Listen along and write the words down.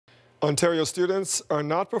Ontario students are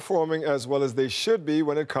not performing as well as they should be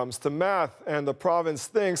when it comes to math, and the province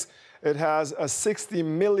thinks it has a $60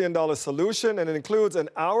 million solution, and it includes an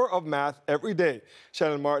hour of math every day.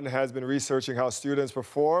 Shannon Martin has been researching how students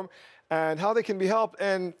perform and how they can be helped,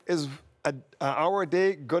 and is an hour a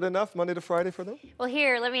day good enough Monday to Friday for them? Well,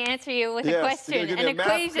 here, let me answer you with a question, an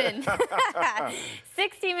equation.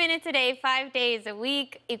 60 minutes a day, 5 days a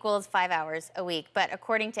week equals 5 hours a week. But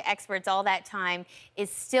according to experts, all that time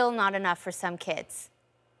is still not enough for some kids.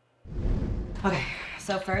 Okay,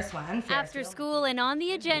 so first one. After school and on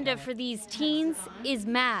the agenda for these teens is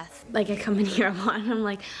math. Like, I come in here a lot and I'm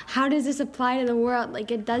like, how does this apply to the world?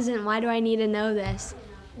 Like, it doesn't. Why do I need to know this?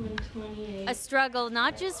 A struggle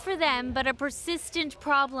not just for them, but a persistent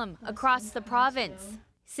problem across the province.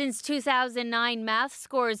 Since 2009, math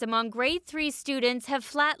scores among grade 3 students have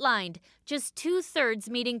flatlined, just 2/3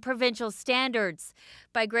 meeting provincial standards.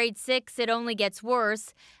 By grade 6, it only gets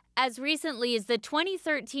worse. As recently as the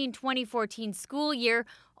 2013-2014 school year,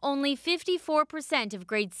 only 54% of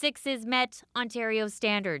grade 6s met Ontario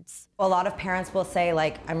standards. A lot of parents will say,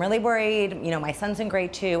 like, I'm really worried, you know, my son's in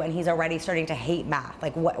grade 2 and he's already starting to hate math.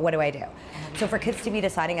 Like, what do I do? So for kids to be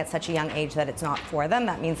deciding at such a young age that it's not for them,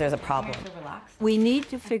 that means there's a problem. We need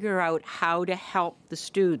to figure out how to help the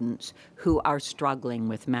students who are struggling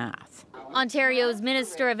with math. Ontario's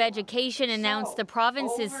Minister of Education announced the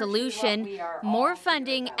province's solution: more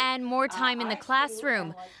funding and more time in the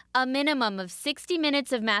classroom. A minimum of 60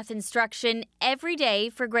 minutes of math instruction every day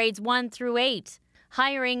for grades 1 through 8.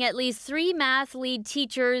 Hiring at least 3 math lead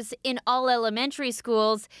teachers in all elementary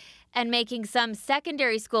schools, and making some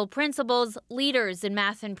secondary school principals leaders in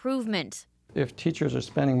math improvement. If teachers are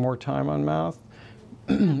spending more time on math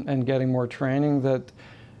and getting more training, that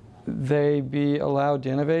they be allowed to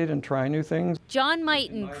innovate and try new things. John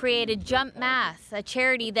MIGHTON created Jump Math, a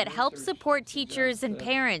charity that helps support teachers and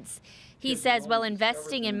parents. He says while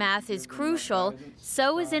investing in math is crucial,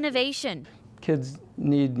 so is innovation. Kids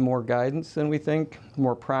need more guidance than we think,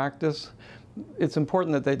 more practice. It's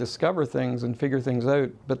important that they discover things and figure things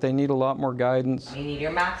out, but they need a lot more guidance. You need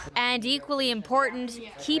your math. And equally important,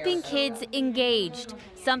 keeping kids engaged,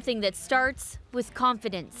 something that starts with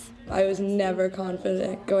confidence. I was never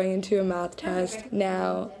confident going into a math test.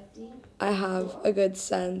 Now I have a good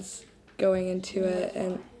sense going into it,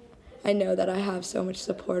 and I know that I have so much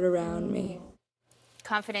support around me.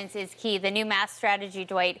 Confidence is key. The new math strategy,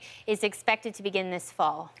 Dwight, is expected to begin this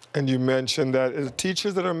fall. And you mentioned that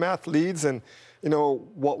teachers that are math leads, and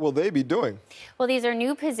what will they be doing? Well, these are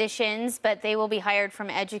new positions, but they will be hired from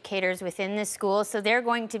educators within the school. So they're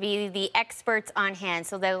going to be the experts on hand.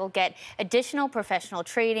 So they will get additional professional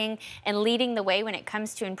training and leading the way when it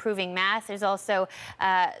comes to improving math. There's also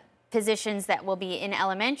positions that will be in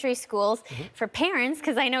elementary schools for parents,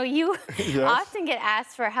 because I know you often get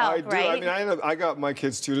asked for help, I do. right? I mean, I got my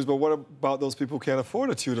kids tutors, but what about those people who can't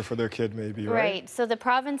afford a tutor for their kid, maybe, right? Right. So the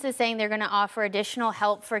province is saying they're going to offer additional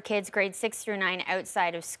help for kids grades 6 through 9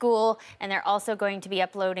 outside of school, and they're also going to be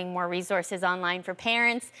uploading more resources online for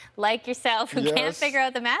parents like yourself who can't figure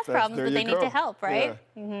out the math problems, but they need to help, right?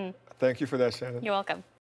 Yeah. Thank you for that, Shannon. You're welcome.